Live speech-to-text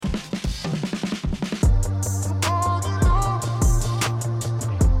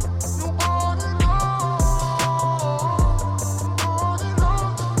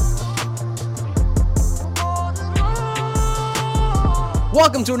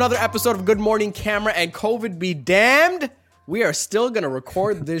Welcome to another episode of Good Morning Camera, and COVID be damned, we are still going to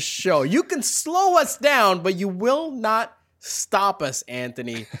record this show. You can slow us down, but you will not stop us,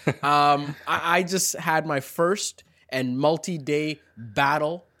 Anthony. I just had my first and multi-day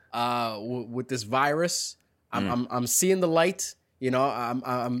battle with this virus. I'm seeing the light. You know,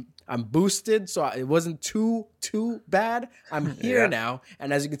 I'm boosted, so it wasn't too bad. I'm here now,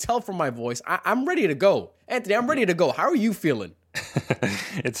 and as you can tell from my voice, I'm ready to go. Anthony, I'm ready to go. How are you feeling?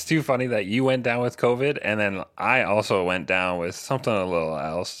 It's too funny that you went down with COVID, and then I also went down with something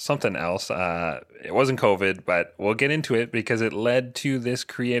else. It wasn't COVID, but we'll get into it because it led to this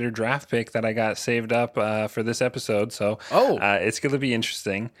creator draft pick that I got saved up for this episode. So it's going to be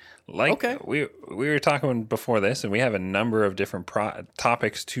interesting. We were talking before this, and we have a number of different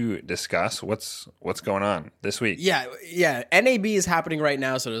topics to discuss. What's going on this week? Yeah. NAB is happening right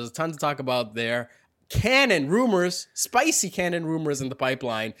now, so there's a ton to talk about there. Spicy Canon rumors in the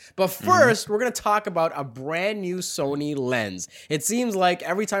pipeline. But first, we're going to talk about a brand new Sony lens. It seems like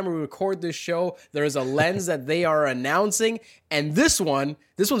every time we record this show, there is a lens that they are announcing. And this one's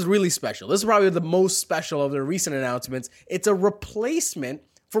really special. This is probably the most special of their recent announcements. It's a replacement.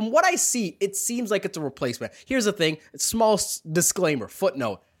 From what I see, it seems like it's a replacement. Here's the thing. Small disclaimer,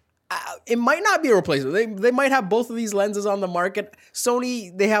 footnote. It might not be a replacement. They might have both of these lenses on the market.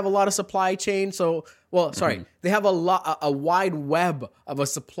 Sony, they have a lot of supply chain. They have a wide web of a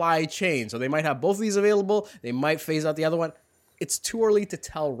supply chain. So they might have both of these available. They might phase out the other one. It's too early to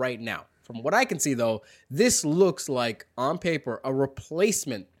tell right now. From what I can see, though, this looks like, on paper, a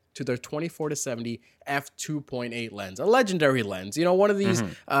replacement to their 24-70 f2.8 lens, a legendary lens. You know, one of these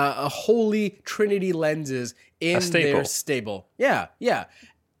a holy trinity lenses in their stable. Yeah.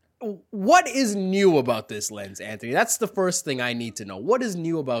 What is new about this lens, Anthony? That's the first thing I need to know. What is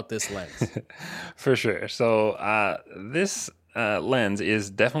new about this lens? For sure. So this lens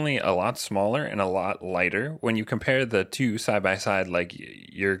is definitely a lot smaller and a lot lighter. When you compare the two side by side, like,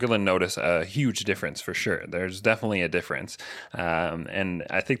 you're going to notice a huge difference for sure. There's definitely a difference. And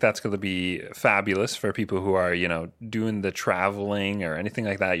I think that's going to be fabulous for people who are, doing the traveling or anything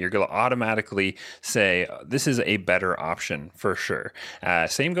like that. You're going to automatically say, this is a better option for sure.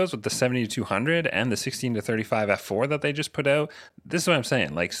 Same goes with the 70-200 and the 16-35 f4 that they just put out. This is what I'm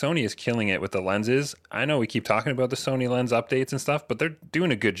saying. Like, Sony is killing it with the lenses. I know we keep talking about the Sony lens updates and stuff, but they're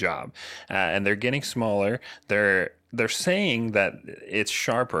doing a good job, and they're getting smaller. They're saying that it's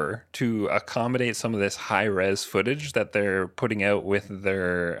sharper to accommodate some of this high res footage that they're putting out with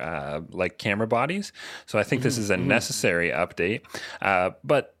their camera bodies. So I think this is a necessary update.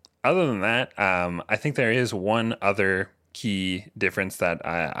 But other than that, I think there is one other key difference that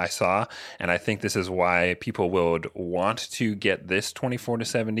I saw, and I think this is why people would want to get this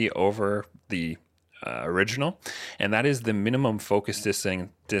 24-70 over the original, and that is the minimum focus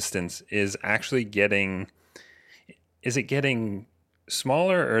distance is actually getting. Is it getting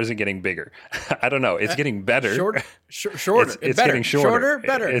smaller or is it getting bigger? I don't know. It's getting better. Shorter. It's getting shorter.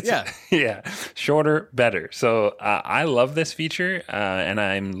 Better. Yeah, shorter, better. So I love this feature, and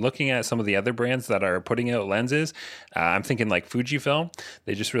I'm looking at some of the other brands that are putting out lenses. I'm thinking like Fujifilm.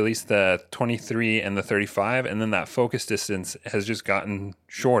 They just released the 23 and the 35, and then that focus distance has just gotten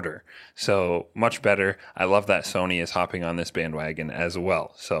shorter. So much better. I love that Sony is hopping on this bandwagon as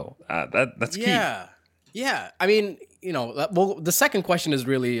well. So that's key. Yeah. I mean, the second question is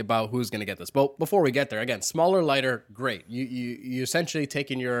really about who's going to get this. But before we get there, again, smaller, lighter, great. You essentially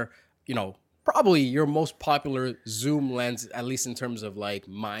taking your, probably your most popular zoom lens, at least in terms of like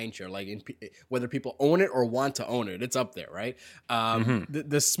mind share, like whether people own it or want to own it, it's up there, right?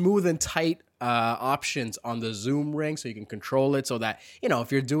 The smooth and tight options on the zoom ring, so you can control it so that,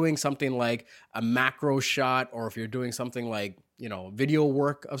 if you're doing something like a macro shot, or if you're doing something like, video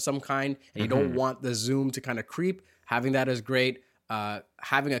work of some kind, and you don't want the zoom to kind of creep, having that is great.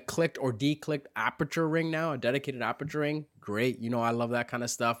 Having a clicked or declicked aperture ring now, a dedicated aperture ring, great. I love that kind of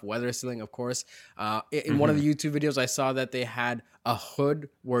stuff. Weather sealing, of course. In one of the YouTube videos, I saw that they had a hood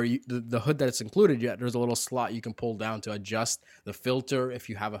where the hood that it's included, there's a little slot you can pull down to adjust the filter if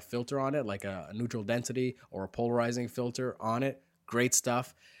you have a filter on it, like a neutral density or a polarizing filter on it. Great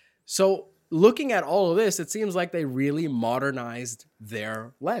stuff. So looking at all of this, it seems like they really modernized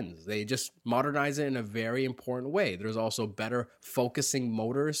their lens. They just modernized it in a very important way. There's also better focusing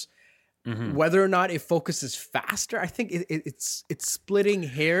motors. Whether or not it focuses faster, I think it's splitting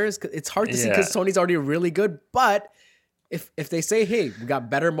hairs. It's hard to see because Sony's already really good. But if they say, hey, we got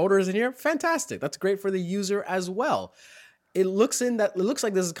better motors in here, fantastic. That's great for the user as well. It looks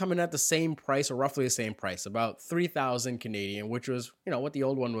like this is coming at the same price, or roughly the same price, about 3,000 Canadian, which was, what the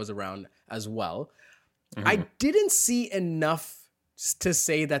old one was around as well. I didn't see enough to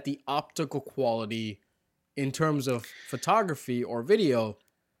say that the optical quality in terms of photography or video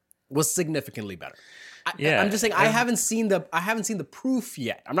was significantly better. Yeah, I'm just saying I haven't seen the proof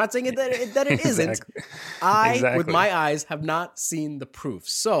yet. I'm not saying that it isn't. Exactly. With my eyes, have not seen the proof.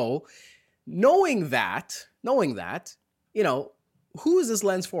 So knowing that, you know, who is this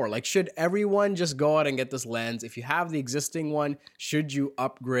lens for? Like, should everyone just go out and get this lens? If you have the existing one, should you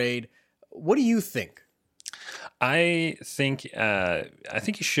upgrade? What do you think? I think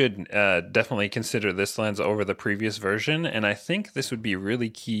you should definitely consider this lens over the previous version, and I think this would be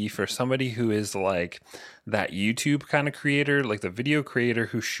really key for somebody who is like that YouTube kind of creator, like the video creator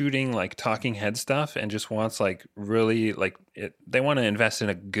who's shooting like talking head stuff and just wants like really like they want to invest in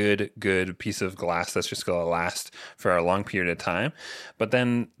a good piece of glass that's just going to last for a long period of time. But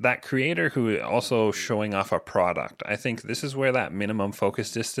then that creator who also showing off a product, I think this is where that minimum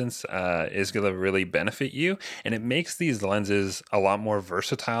focus distance is going to really benefit you. And it makes these lenses a lot more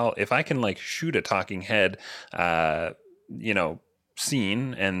versatile. If I can like shoot a talking head,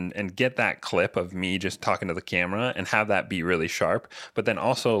 scene and get that clip of me just talking to the camera and have that be really sharp, but then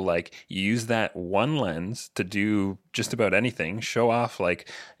also like use that one lens to do just about anything, show off, like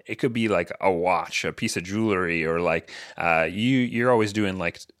it could be like a watch, a piece of jewelry, or like you're always doing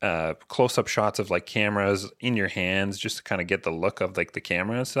like close-up shots of like cameras in your hands just to kind of get the look of like the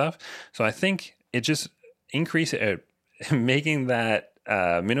camera and stuff. So I think it just making that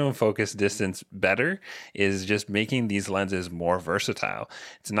minimum focus distance better is just making these lenses more versatile.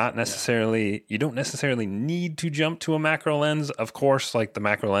 It's not necessarily, you don't necessarily need to jump to a macro lens. Of course, like the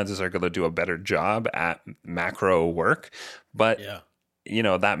macro lenses are going to do a better job at macro work, but you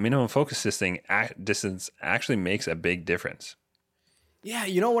know, that minimum focus distance actually makes a big difference. Yeah,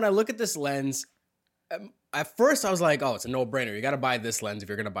 you know, when I look at this lens, at first I was like, oh, it's a no-brainer. You got to buy this lens if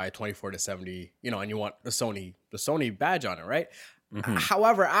you're going to buy a 24-70, you know, and you want the Sony badge on it, right? Mm-hmm.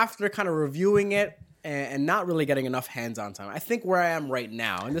 However, after kind of reviewing it and not really getting enough hands-on time, I think where I am right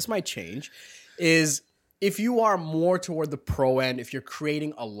now, and this might change, is if you are more toward the pro end, if you're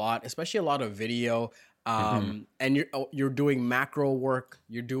creating a lot, especially a lot of video, and you're doing macro work,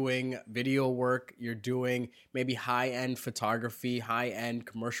 you're doing video work, you're doing maybe high-end photography, high-end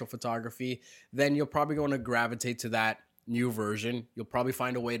commercial photography, then you're probably going to gravitate to that new version. You'll probably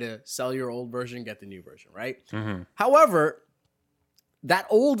find a way to sell your old version, get the new version, right? Mm-hmm. However, that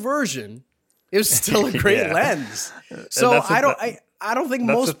old version is still a great lens. So I don't think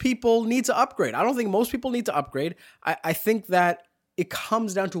most people need to upgrade. I think that it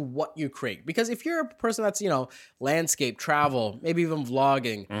comes down to what you create. Because if you're a person that's, you know, landscape, travel, maybe even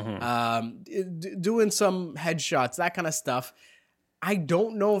vlogging, doing some headshots, that kind of stuff, I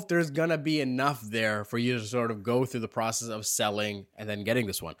don't know if there's going to be enough there for you to sort of go through the process of selling and then getting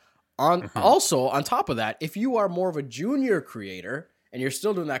this one. Also, on top of that, if you are more of a junior creator and you're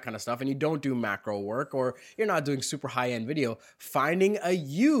still doing that kind of stuff and you don't do macro work or you're not doing super high-end video, finding a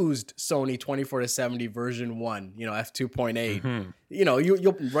used Sony 24-70 version 1, you know, f2.8, you know,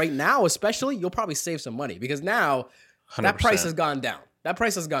 you'll right now especially, you'll probably save some money because now 100%. That price has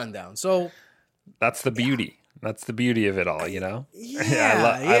gone down. So that's the beauty. That's the beauty of it all, you know?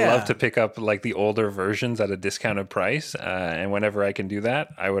 I love to pick up like the older versions at a discounted price. And whenever I can do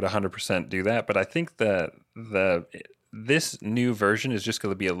that, I would 100% do that. But I think this new version is just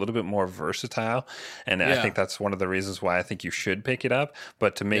going to be a little bit more versatile. And I think that's one of the reasons why I think you should pick it up.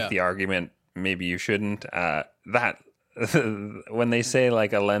 But to make the argument, maybe you shouldn't, when they say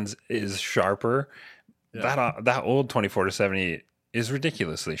like a lens is sharper, that old 24-70 is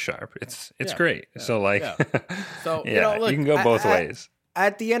ridiculously sharp. It's great. So like, so you know, look, you can go both ways.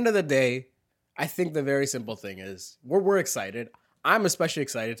 At the end of the day, I think the very simple thing is we're excited. I'm especially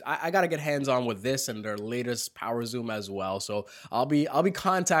excited. I got to get hands on with this and their latest power zoom as well. So I'll be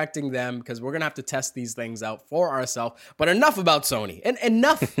contacting them because we're gonna have to test these things out for ourselves. But enough about Sony and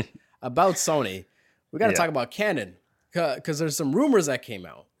enough about Sony. We got to talk about Canon because there's some rumors that came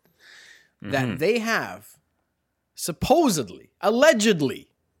out that they have supposedly, allegedly,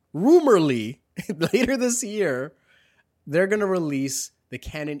 rumorly later this year they're gonna release the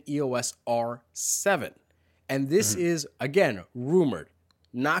Canon EOS R7. And this is, again, rumored,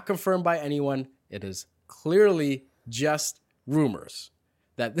 not confirmed by anyone. It is clearly just rumors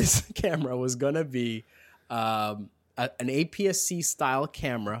that this camera was going to be an APS-C style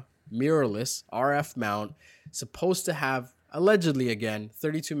camera, mirrorless, RF mount, supposed to have, allegedly again,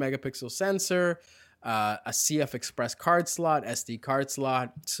 32 megapixel sensor, a CF Express card slot, SD card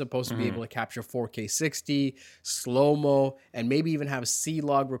slot, supposed to be able to capture 4K 60, slow-mo, and maybe even have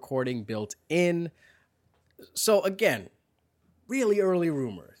C-Log recording built in. So again, really early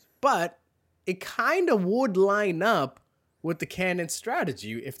rumors, but it kind of would line up with the Canon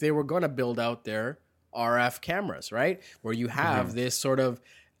strategy if they were going to build out their RF cameras, right? Where you have this sort of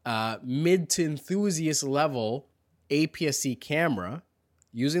mid to enthusiast level APS-C camera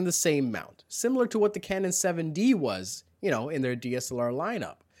using the same mount, similar to what the Canon 7D was, in their DSLR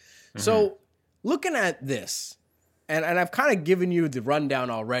lineup. So looking at this, and I've kind of given you the rundown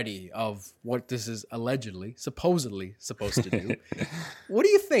already of what this is supposedly supposed to do. What do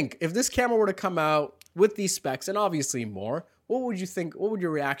you think if this camera were to come out with these specs and obviously more? What would you think? What would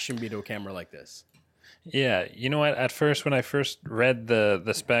your reaction be to a camera like this? Yeah, you know what? At first, when I first read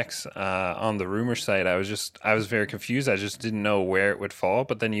the specs on the rumor site, I was very confused. I just didn't know where it would fall.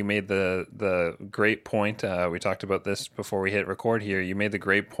 But then you made the great point. We talked about this before we hit record here. You made the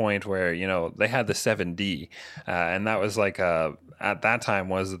great point where they had the 7D, and that was like at that time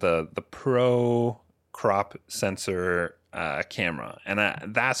was the pro crop sensor camera,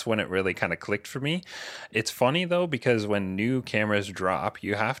 and that's when it really kind of clicked for me. It's funny though, because when new cameras drop,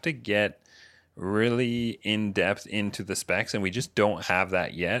 you have to get really in depth into the specs, and we just don't have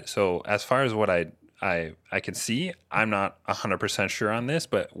that yet. So as far as what I can see, I'm not 100% sure on this,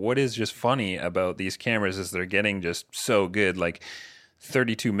 but what is just funny about these cameras is they're getting just so good, like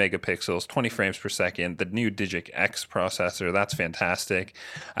 32 megapixels, 20 frames per second, the new Digic X processor, that's fantastic.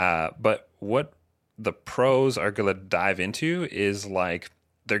 But what the pros are going to dive into is like,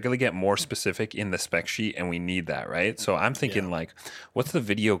 they're going to get more specific in the spec sheet, and we need that, right? So I'm thinking like, what's the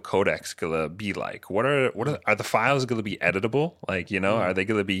video codecs going to be like? Are the files going to be editable? Like, are they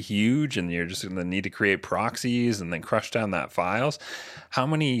going to be huge and you're just going to need to create proxies and then crush down that files? How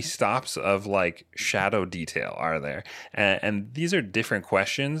many stops of like shadow detail are there? And these are different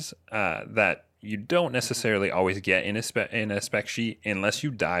questions that you don't necessarily always get in a spec sheet unless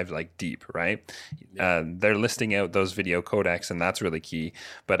you dive like deep, right? They're listing out those video codecs, and that's really key.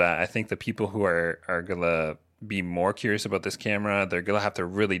 But I think the people who are gonna be more curious about this camera, they're gonna have to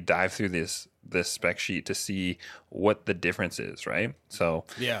really dive through this spec sheet to see what the difference is, right? So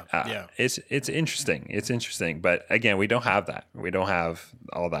it's interesting. It's interesting, but again, we don't have that. We don't have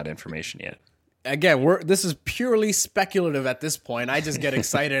all that information yet. Again, this is purely speculative at this point. I just get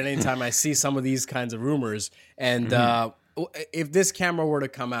excited anytime I see some of these kinds of rumors. And if this camera were to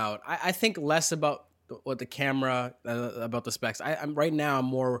come out, I think less about what the camera, about the specs. I'm right now, I'm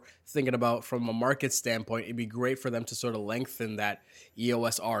more thinking about from a market standpoint, it'd be great for them to sort of lengthen that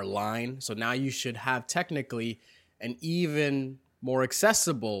EOS R line. So now you should have technically an even more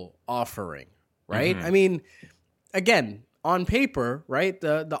accessible offering, right? I mean, again, on paper, right,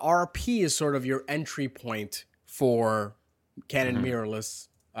 the RP is sort of your entry point for Canon mirrorless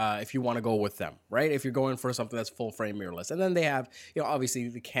if you want to go with them, right? If you're going for something that's full frame mirrorless. And then they have, obviously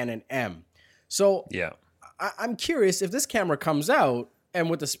the Canon M. So I'm curious, if this camera comes out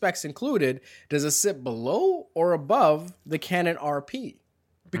and with the specs included, does it sit below or above the Canon RP?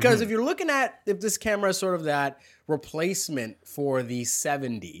 Because if you're looking at if this camera is sort of that replacement for the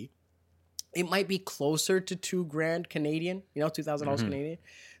 7D, it might be closer to $2,000 Canadian, $2,000 Canadian.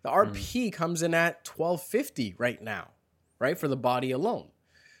 The RP comes in at $1,250 right now, right, for the body alone.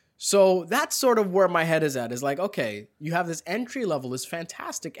 So that's sort of where my head is at. Is like, okay, you have this entry level, this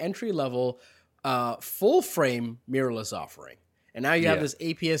fantastic entry level, full frame mirrorless offering, and now you have this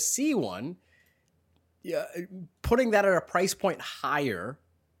APS-C one. Putting that at a price point higher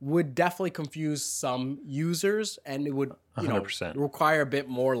would definitely confuse some users, and it would 100%. Require a bit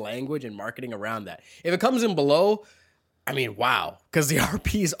more language and marketing around that. If it comes in below, I mean, wow, because the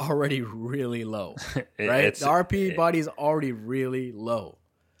RP is already really low, right? The RP body is already really low.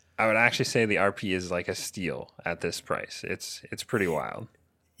 I would actually say the RP is like a steal at this price. It's pretty wild.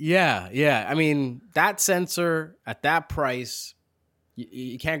 Yeah. I mean, that sensor at that price,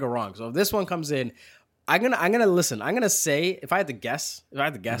 you can't go wrong. So if this one comes in, I'm gonna listen. I'm gonna say if I had to guess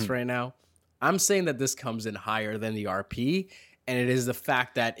right now, I'm saying that this comes in higher than the RP, and it is the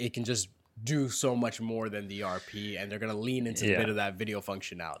fact that it can just do so much more than the RP, and they're gonna lean into a bit of that video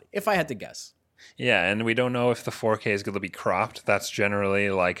functionality. If I had to guess. Yeah, and we don't know if the 4K is going to be cropped. That's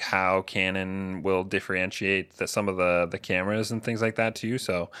generally like how Canon will differentiate some of the cameras and things like that too.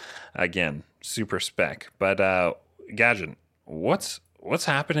 So again, super spec. But Gadget, what's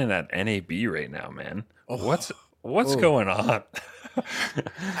happening at NAB right now, man? What's going on?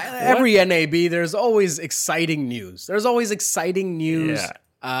 Every NAB, there's always exciting news.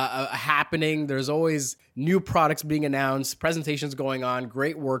 Happening. There's always new products being announced, presentations going on,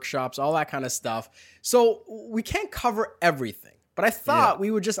 great workshops, all that kind of stuff. So we can't cover everything, but I thought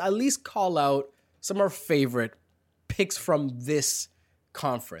we would just at least call out some of our favorite picks from this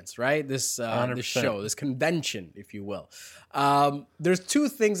conference, right? This 100%. show, this convention, if you will. There's two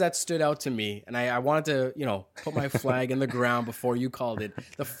things that stood out to me, and I wanted to, put my flag in the ground before you called it.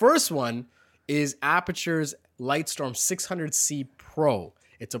 The first one is Aputure's Lightstorm 600C Pro.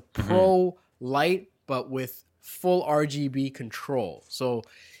 It's a pro light, but with full RGB control. So,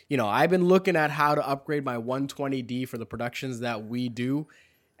 I've been looking at how to upgrade my 120D for the productions that we do.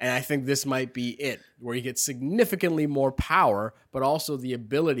 And I think this might be it, where you get significantly more power, but also the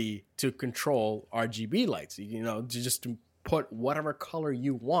ability to control RGB lights, to put whatever color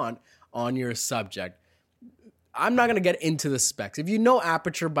you want on your subject. I'm not going to get into the specs. If you know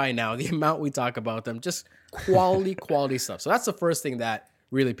Aputure by now, the amount we talk about them, just quality stuff. So that's the first thing that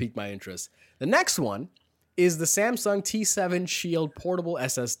really piqued my interest. The next one is the Samsung T7 Shield Portable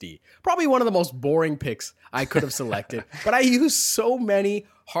SSD. Probably one of the most boring picks I could have selected, but I use so many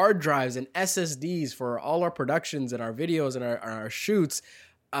hard drives and SSDs for all our productions and our videos and our shoots.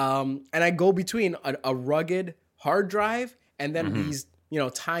 And I go between a rugged hard drive and then these,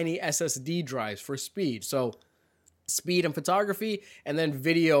 tiny SSD drives for speed. So speed and photography, and then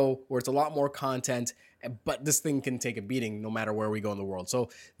video where it's a lot more content, but this thing can take a beating no matter where we go in the world. So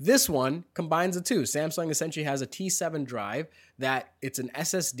this one combines the two. Samsung essentially has a T7 drive that it's an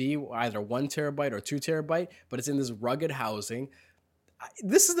SSD, either 1 terabyte or 2 terabyte, but it's in this rugged housing.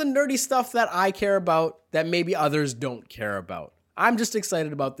 This is the nerdy stuff that I care about that maybe others don't care about. I'm just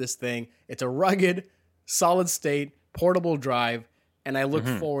excited about this thing. It's a rugged, solid state, portable drive, and I look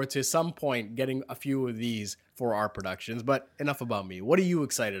forward to some point getting a few of these for our productions. But enough about me. What are you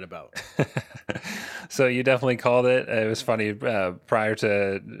excited about? So you definitely called it. It was funny, prior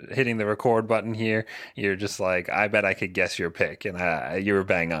to hitting the record button here, you're just like, I bet I could guess your pick, and you were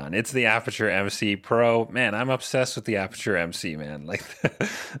bang on. It's the Aputure MC Pro. Man, I'm obsessed with the Aputure MC, man. Like,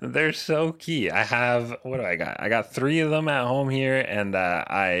 they're so key. I have, what do I got? I got 3 of them at home here, and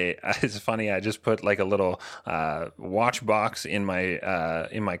it's funny, I just put like a little watch box in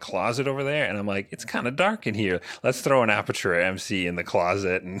my closet over there, and I'm like, it's kind of dark in here. Let's throw an Aputure MC in the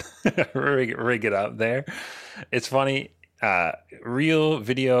closet and rig it up there. It's funny. Real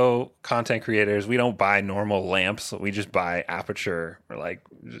video content creators, we don't buy normal lamps. We just buy Aputure or like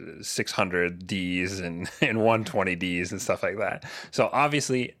 600Ds and 120Ds and stuff like that. So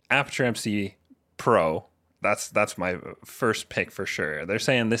obviously Aputure MC Pro, that's my first pick for sure. They're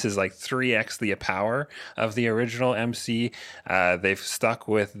saying this is like 3x the power of the original MC. They've stuck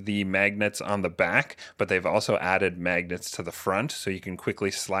with the magnets on the back, but they've also added magnets to the front, so you can quickly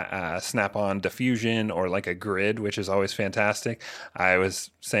snap on diffusion or like a grid, which is always fantastic. I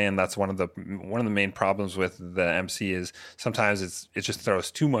was saying that's one of the main problems with the MC is sometimes it just throws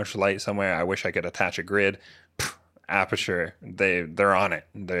too much light somewhere. I wish I could attach a grid. Aputure, they're on it.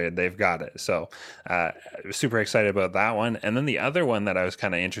 They've got it. So super excited about that one. And then the other one that I was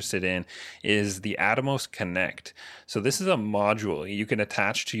kind of interested in is the Atomos Connect. So this is a module you can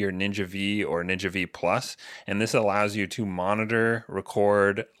attach to your Ninja V or Ninja V Plus, and this allows you to monitor,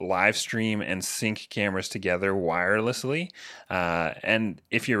 record, live stream, and sync cameras together wirelessly. And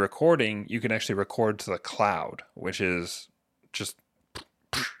if you're recording, you can actually record to the cloud, which is just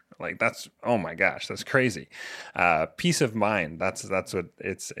like, that's, oh my gosh, that's crazy. Peace of mind. That's what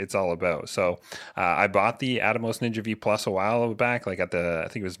it's all about. So I bought the Atomos Ninja V Plus a while back, like I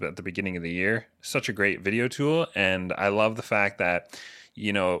think it was at the beginning of the year. Such a great video tool. And I love the fact that,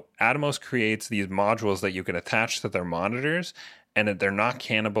 Atomos creates these modules that you can attach to their monitors, and they're not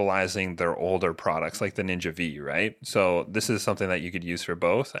cannibalizing their older products like the Ninja V, right? So this is something that you could use for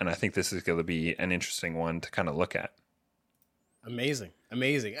both. And I think this is going to be an interesting one to kind of look at. Amazing.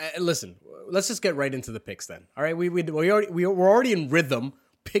 Listen, let's just get right into the picks then. All right, we're already in rhythm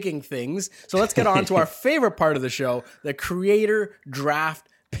picking things, so let's get on to our favorite part of the show, the creator draft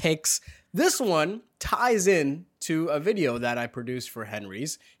picks. This one ties in to a video that I produced for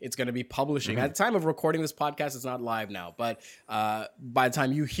Henry's. It's going to be publishing. At the time of recording this podcast, it's not live now, but by the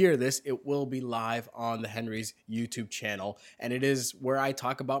time you hear this, it will be live on the Henry's YouTube channel. And it is where I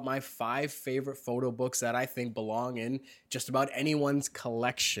talk about my 5 favorite photo books that I think belong in just about anyone's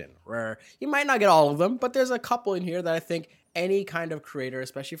collection, where you might not get all of them, but there's a couple in here that I think any kind of creator,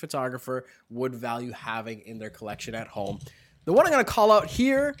 especially photographer, would value having in their collection at home. The one I'm going to call out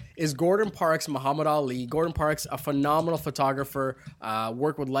here is Gordon Parks' Muhammad Ali. Gordon Parks, a phenomenal photographer,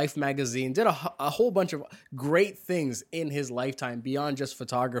 worked with Life magazine, did a whole bunch of great things in his lifetime beyond just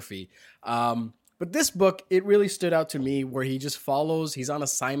photography. But this book, it really stood out to me where he just follows, he's on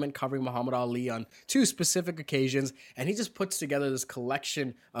assignment covering Muhammad Ali on 2 specific occasions, and he just puts together this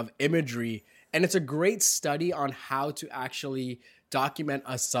collection of imagery. And it's a great study on how to actually document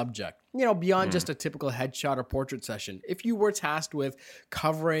a subject, beyond just a typical headshot or portrait session. If you were tasked with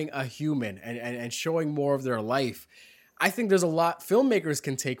covering a human and showing more of their life, I think there's a lot filmmakers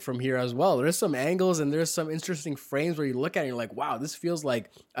can take from here as well. There's some angles and there's some interesting frames where you look at it and you're like, wow, this feels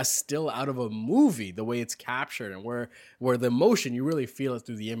like a still out of a movie, the way it's captured and where the emotion, you really feel it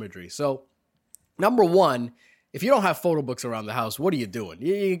through the imagery. So number one, if you don't have photo books around the house, what are you doing?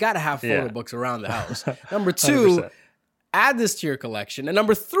 You got to have photo books around the house. Number two, 100%. Add this to your collection. And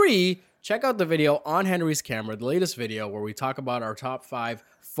number three, check out the video on Henry's Camera, the latest video where we talk about our top 5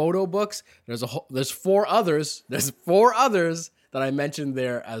 photo books. There's 4 others. There's 4 others that I mentioned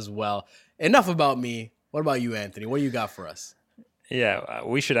there as well. Enough about me. What about you, Anthony? What do you got for us? Yeah,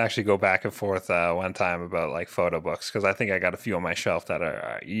 we should actually go back and forth one time about like photo books, because I think I got a few on my shelf that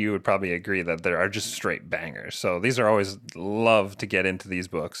are, you would probably agree that there are just straight bangers. So these are always love to get into these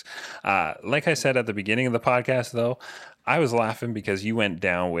books. Like I said at the beginning of the podcast, though, I was laughing because you went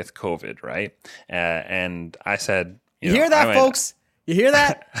down with COVID, right? And I said, you hear that, folks? You hear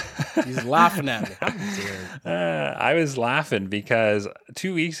that? He's laughing at me. How dare I was laughing because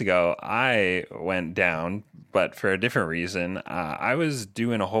 2 weeks ago I went down, but for a different reason. I was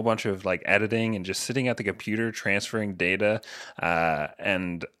doing a whole bunch of like editing and just sitting at the computer transferring data.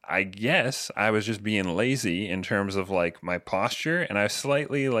 And I guess I was just being lazy in terms of like my posture. And I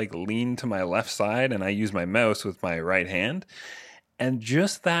slightly like leaned to my left side and I used my mouse with my right hand. And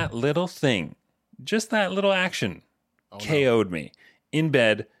just that little thing, just that little action KO'd me in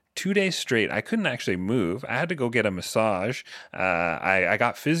bed. 2 days straight, I couldn't actually move. I had to go get a massage. I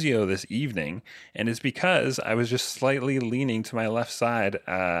got physio this evening, and it's because I was just slightly leaning to my left side,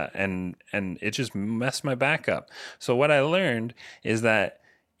 and it just messed my back up. So what I learned is that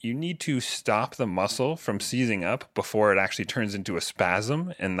you need to stop the muscle from seizing up before it actually turns into a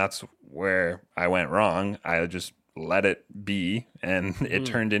spasm, and that's where I went wrong. I just let it be, and it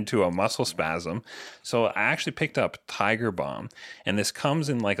turned into a muscle spasm. So I actually picked up Tiger Balm, and this comes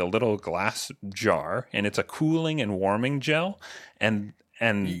in like a little glass jar, and it's a cooling and warming gel. And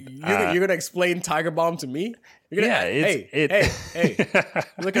you're gonna explain Tiger Balm to me? You're gonna, hey!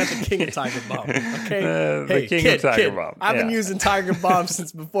 Look at the king of Tiger Balm. Okay, the king of Tiger Balm. I've been using Tiger Balm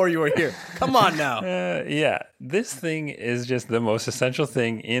since before you were here. Come on now. This thing is just the most essential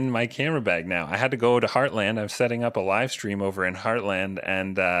thing in my camera bag now. I had to go to Heartland. I'm setting up a live stream over in Heartland,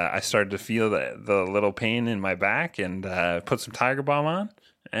 and I started to feel the little pain in my back, and put some Tiger Balm on.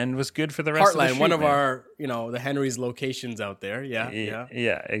 And was good for the rest of the shoot. Heartland, one of our, the Henry's locations out there. Yeah,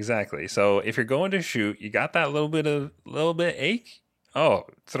 exactly. So if you're going to shoot, you got that little bit ache. Oh,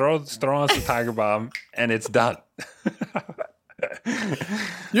 throw on some Tiger Balm, and it's done.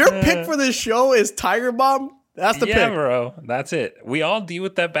 Your pick for this show is Tiger Balm? That's the pick. Yeah, bro. That's it. We all deal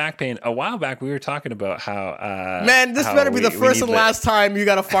with that back pain. A while back, we were talking about how... Man, this better be the first and last time you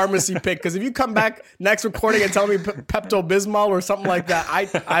got a pharmacy pick, because if you come back next recording and tell me Pepto-Bismol or something like that,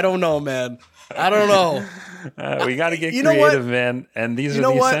 I don't know, man. I don't know. We got to get creative, man. And these are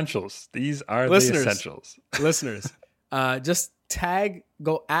the essentials. These are the essentials. Listeners, just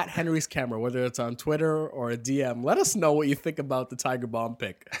go at Henry's Camera, whether it's on Twitter or a DM. Let us know what you think about the Tiger Balm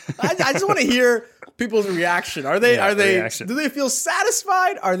pick. I just want to hear people's reaction. Do they feel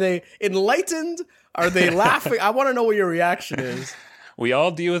satisfied? Are they enlightened? Are they laughing? I want to know what your reaction is. We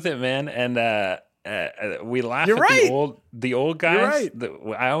all deal with it, man. And we laugh at the old guys.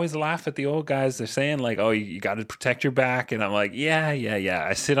 Right. I always laugh at the old guys. They're saying like, "Oh, you got to protect your back," and I'm like, "Yeah."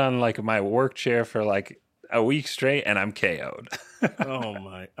 I sit on like my work chair for like a week straight, and I'm KO'd. Oh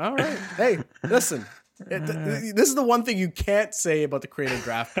my! All right. Hey, listen. This is the one thing you can't say about the Creative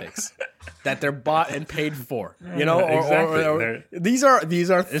Draft picks, that they're bought and paid for. Exactly. These are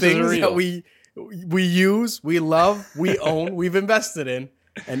things that we use, we love, we own, we've invested in,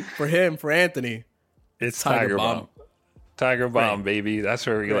 and for Anthony, it's Tiger Balm. Tiger Balm, baby. That's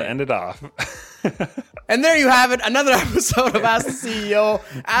where we're going to end it off. And there you have it. Another episode of Ask the CEO.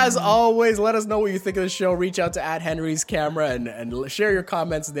 As always, let us know what you think of the show. Reach out to @Henry's Camera and share your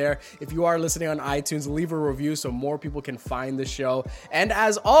comments there. If you are listening on iTunes, leave a review so more people can find the show. And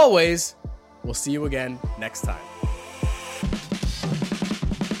as always, we'll see you again next time.